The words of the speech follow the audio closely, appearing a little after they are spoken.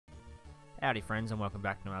Howdy friends and welcome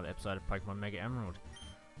back to another episode of Pokemon Mega Emerald.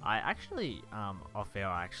 I actually, off air,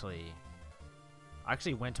 I actually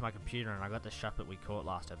went to my computer and I got the Shuppet we caught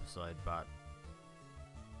last episode, but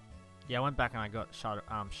yeah, I went back and I got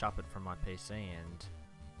Shuppet from my PC and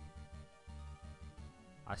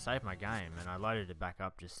I saved my game and I loaded it back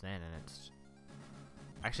up just then and it's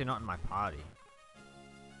actually not in my party.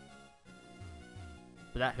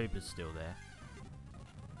 But that Hooper's still there.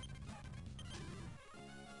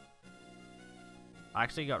 I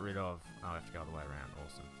actually got rid of... Oh, I have to go all the way around.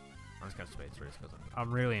 Awesome. I'm just going to speed through this because I'm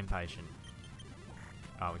really impatient.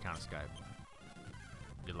 Oh, we can't escape.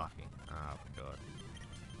 You're lucky. Oh my god.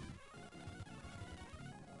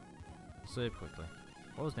 Super quickly.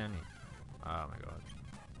 What was down here? Oh my god.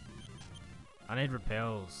 I need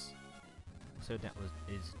repels. So that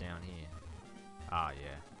is down here. Ah,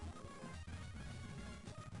 yeah.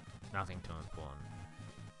 Nothing too important.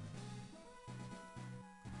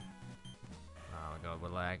 Oh my god, we're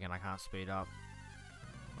lagging, I can't speed up.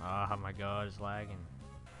 Oh my god, it's lagging.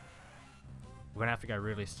 We're gonna have to go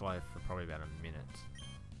really slow for probably about a minute.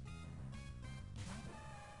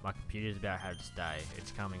 My computer's about how to stay.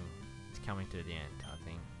 It's coming to the end, I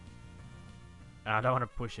think. And I don't want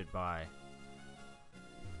to push it by,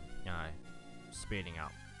 you know, speeding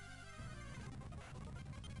up.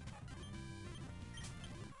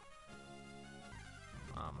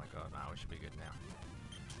 Oh my god, no, we should be good now.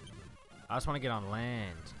 I just want to get on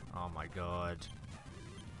land. Oh my god.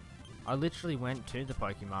 I literally went to the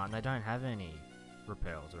Pokemon and they don't have any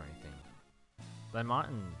repels or anything. They might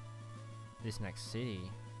in this next city.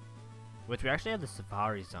 Which we actually have the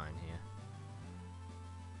Safari Zone here.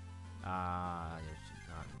 Of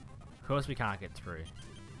course we can't get through.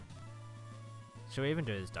 Should we even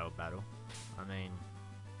do this double battle? I mean,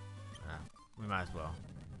 we might as well.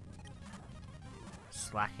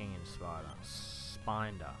 Slacking and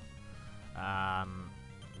Spinder.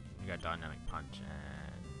 You got Dynamic Punch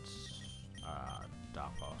and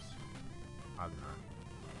Dark Pulse. I don't know.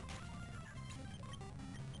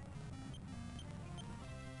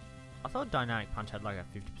 I thought Dynamic Punch had like a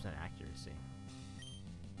 50% accuracy.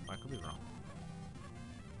 I could be wrong.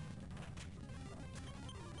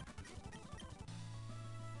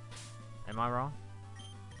 Am I wrong?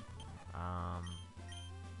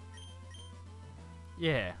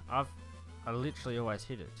 Yeah, I literally always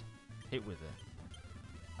hit with it.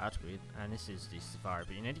 That's weird. And this is the Safari,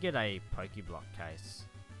 but you need to get a Pokeblock case,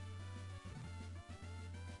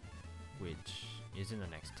 which is in the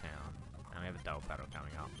next town. And we have a double battle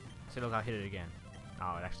coming up. See, look, I hit it again.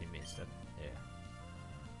 Oh, it actually missed it. Yeah.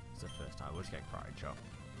 It's the first time. We'll just get Cryo Chop.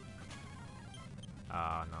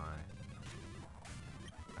 Oh, no.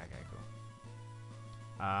 Okay, cool.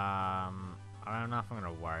 I don't know if I'm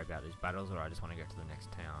going to worry about these battles or I just want to get to the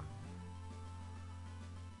next town.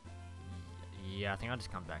 Yeah, I think I'll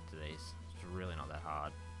just come back to these. It's really not that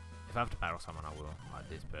hard. If I have to battle someone, I will. Like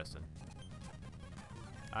this person.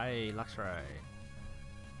 Hey, Luxray.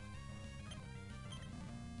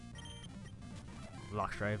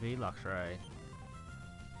 Luxray v Luxray.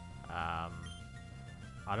 I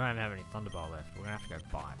don't even have any Thunderbolt left. We're gonna have to go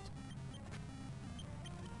Bite.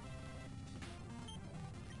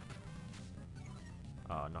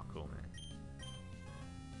 Oh, not cool, man.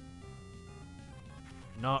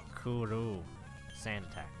 Not cool at all. Sand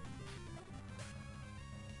attack.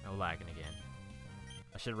 No lagging again.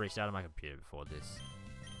 I should have restarted my computer before this.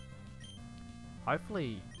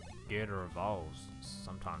 Hopefully, Gerda evolves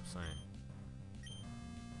sometime soon.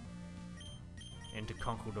 Into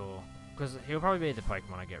Conkeldurr, because he'll probably be the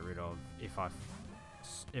Pokemon I get rid of if I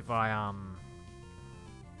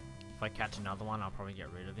catch another one. I'll probably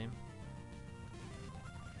get rid of him.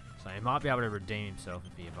 So he might be able to redeem himself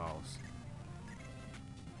if he evolves.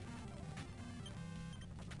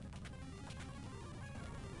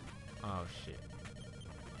 Oh shit.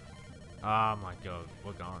 Oh my god,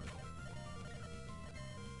 we're gone.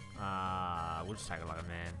 We'll just take it like a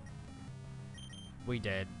man. We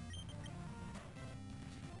dead.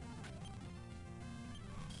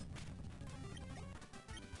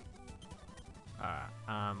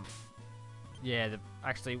 Yeah,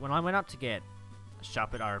 actually, when I went up to get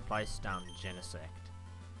Shuppet, I replaced, Genesect.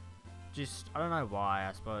 Just, I don't know why,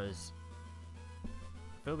 I suppose.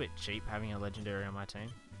 I feel a bit cheap having a legendary on my team.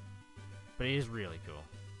 But it is really cool.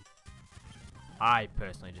 I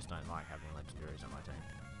personally just don't like having legendaries on my team.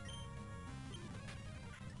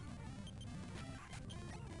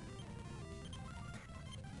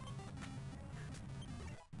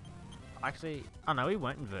 Actually, oh no, we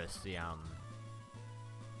went and versus the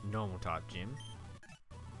normal type gym.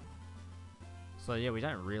 So yeah, we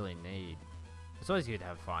don't really need... It's always good to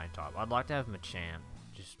have a fire type. I'd like to have Machamp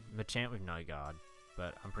Just Machamp with no guard.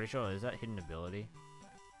 But I'm pretty sure, is that hidden ability?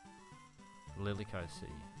 Lilycove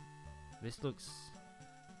City. This looks...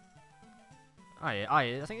 oh yeah,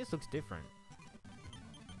 I think this looks different.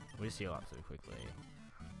 We'll just heal up so quickly.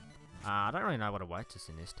 I don't really know what to wait to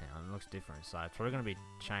see in this town. It looks different, so it's probably going to be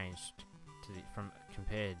changed to the,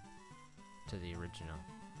 compared to the original.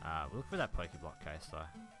 We'll look for that Pokeblock case though.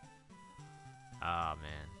 Ah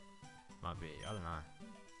man, might be, I don't know.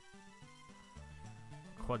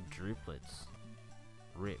 Quadruplets.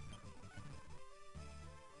 Rip.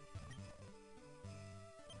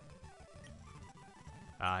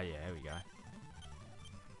 Ah yeah, there we go.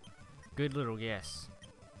 Good little guess.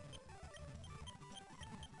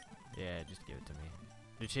 Yeah, just give it to me.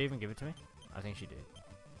 Did she even give it to me? I think she did.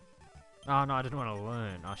 Oh no, I didn't want to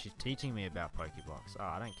learn. Oh, she's teaching me about Pokeblocks. Oh,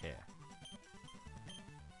 I don't care.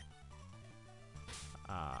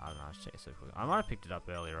 I don't know, let's check it so quick. I might have picked it up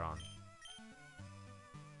earlier on.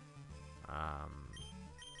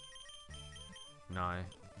 No.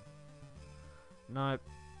 Nope.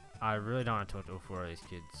 I really don't want to talk to all four of these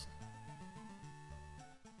kids.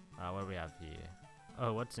 What do we have here?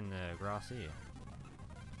 Oh, what's in the grass here?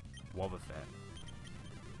 Wobbuffet.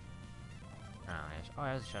 Oh,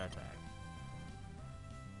 there's a shadow tag.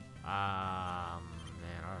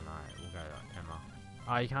 Man, I don't know. We'll go to Emma.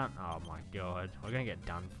 Oh, you can't. Oh my god. We're gonna get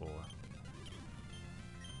done for.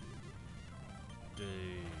 Dude.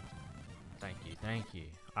 Thank you.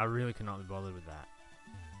 I really cannot be bothered with that.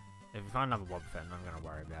 If we find another Wobbuffet, I'm not gonna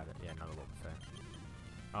worry about it. Yeah, another Wobbuffet.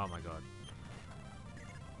 Oh my god.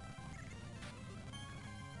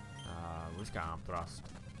 We'll just go arm thrust.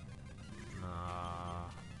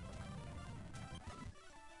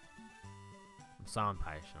 I'm so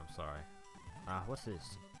impatient, I'm sorry. What's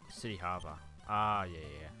this? City Harbour.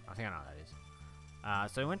 Yeah. I think I know what that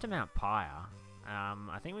is. So we went to Mount Pyre.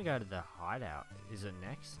 I think we go to the hideout. Is it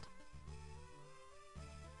next?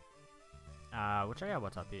 We'll check out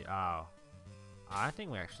what's up here. Oh. I think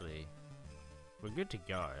we're good to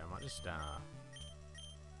go. I might just,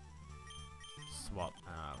 swap,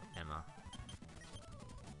 Emma.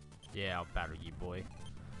 Yeah, I'll battle you, boy.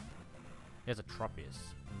 There's a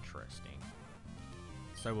Tropius. Interesting.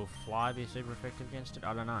 So will Fly be super effective against it?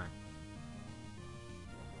 I don't know.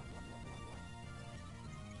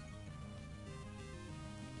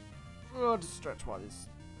 I'll just stretch while this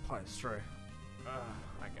plays through.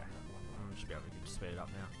 Okay. I should be able to speed it up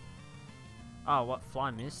now. Oh, what?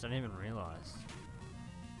 Fly missed? I didn't even realise.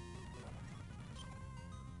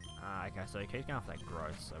 Okay, so he keeps going for that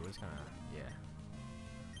growth, so we're just gonna, yeah.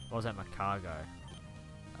 What was that, Macargo?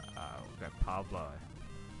 We'll go Pablo.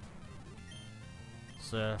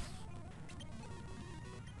 Surf.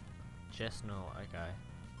 Chestnut, okay.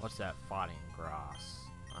 What's that? Fighting grass.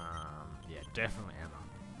 Yeah, definitely Emma.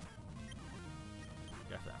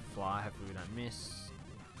 Go for that fly, hopefully we don't miss.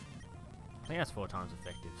 I think that's 4 times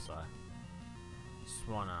effective, so.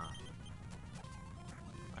 Swanna.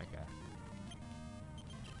 Okay.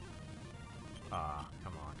 Ah,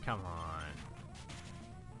 come on.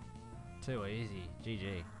 Too easy.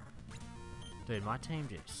 GG. Dude, my team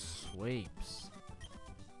just sweeps.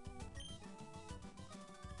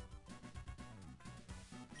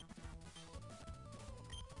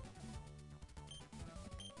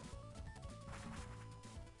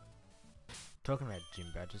 Talking about gym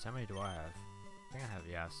badges, how many do I have? I think I have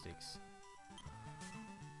Yowsticks.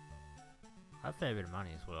 I have a fair bit of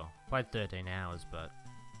money as well. Played 13 hours, but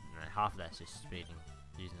you know, half of that's just speeding,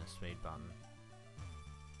 using the speed button.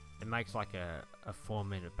 It makes like a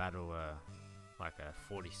 4-minute battle, like a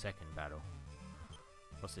 40-second battle.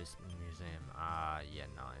 What's this museum? Yeah,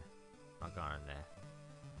 no. Not going in there.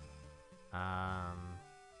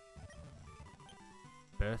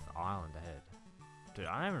 Birth Island ahead. Dude,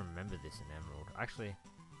 I don't even remember this in Emerald. Actually,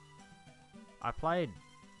 I played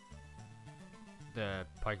the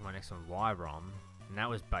Pokemon X and Y ROM, and that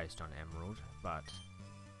was based on Emerald, but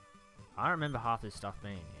I don't remember half this stuff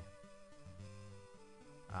being here.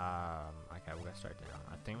 Okay, we'll go straight down.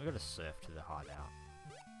 I think we got to surf to the hideout.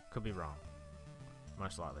 Could be wrong.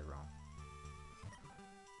 Most likely wrong.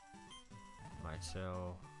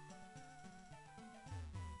 Motel.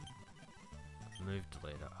 Move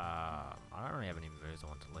deleter. I don't really have any moves I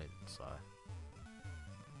want deleted, so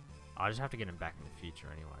I just have to get him back in the future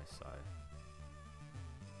anyway, so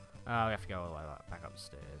we have to go all the way back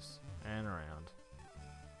upstairs and around.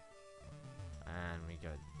 And we go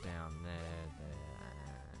down there,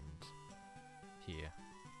 and here.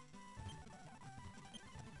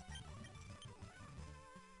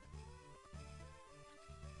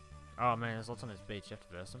 Oh man, there's lots on this beach, you have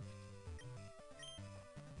to verse them.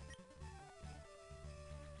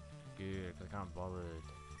 Good, can't bother.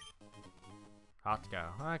 Hard to go.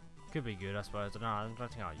 Could be good, I suppose. I don't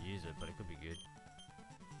think I'll use it, but it could be good.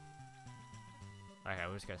 Okay,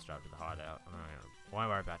 we'll just go straight up to the hideout. Won't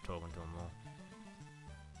worry about talking to them more.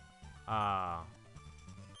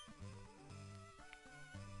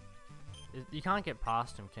 You can't get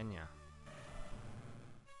past them, can you?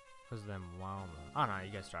 Because of them wild. Oh no,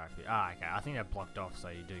 you go straight up here. Okay. I think they're blocked off, so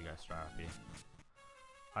you do go straight up here.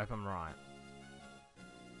 Hope I'm right.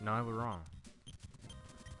 No, we're wrong.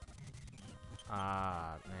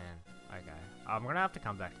 Man. Okay. I'm gonna have to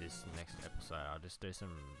come back to this next episode. I'll just do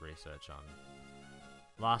some research on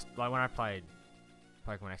like when I played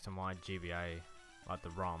Pokemon X and Y GBA, like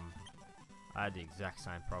the ROM, I had the exact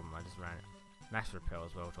same problem. I just ran it. Max Repel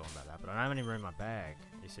as well, talking about that, but I don't have any room in my bag.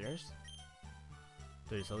 Are you serious?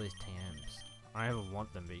 Dude, it's all these TMs. I don't ever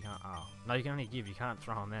want them, but you can't. Oh. No, you can only give, you can't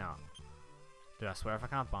throw them out. Dude, I swear if I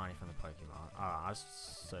can't buy any from the Pokemon. I'll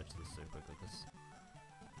just search this super quickly because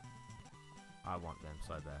I want them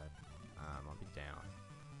so bad. I'll be down.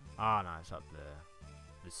 Oh no, it's up there.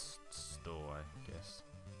 This store, I guess.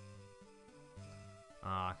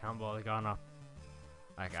 I can't bother going up.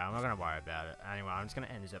 Okay, I'm not gonna worry about it. Anyway, I'm just gonna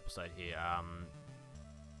end this episode here.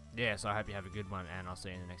 Yeah, so I hope you have a good one, and I'll see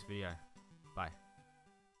you in the next video. Bye.